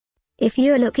If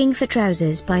you're looking for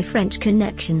trousers by French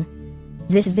Connection,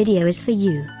 this video is for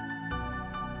you.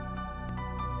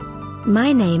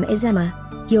 My name is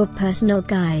Emma, your personal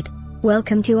guide.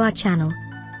 Welcome to our channel.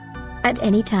 At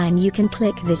any time you can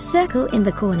click this circle in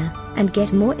the corner, and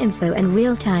get more info and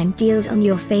real-time deals on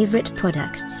your favorite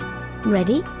products.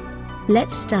 Ready?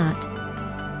 Let's start.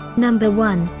 Number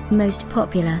 1, Most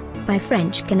Popular, by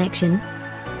French Connection.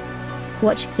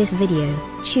 Watch this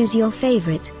video, choose your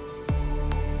favorite.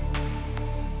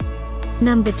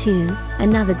 Number 2,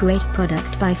 another great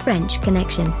product by French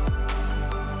Connection.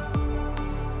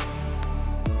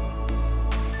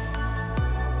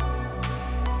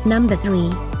 Number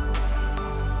 3.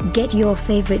 Get your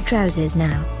favorite trousers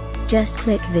now. Just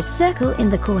click this circle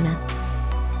in the corner.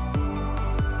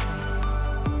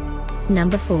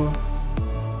 Number 4.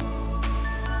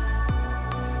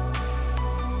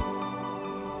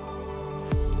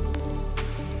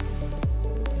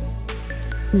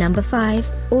 Number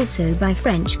 5, also by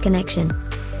French Connection.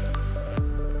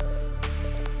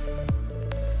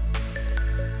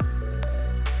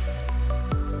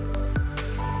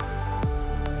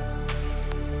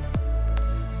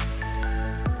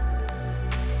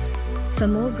 For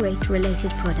more great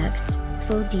related products,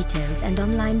 full details and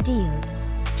online deals,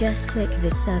 just click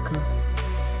this circle.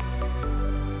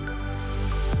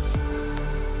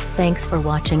 Thanks for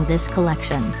watching this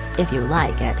collection. If you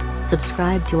like it,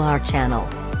 subscribe to our channel.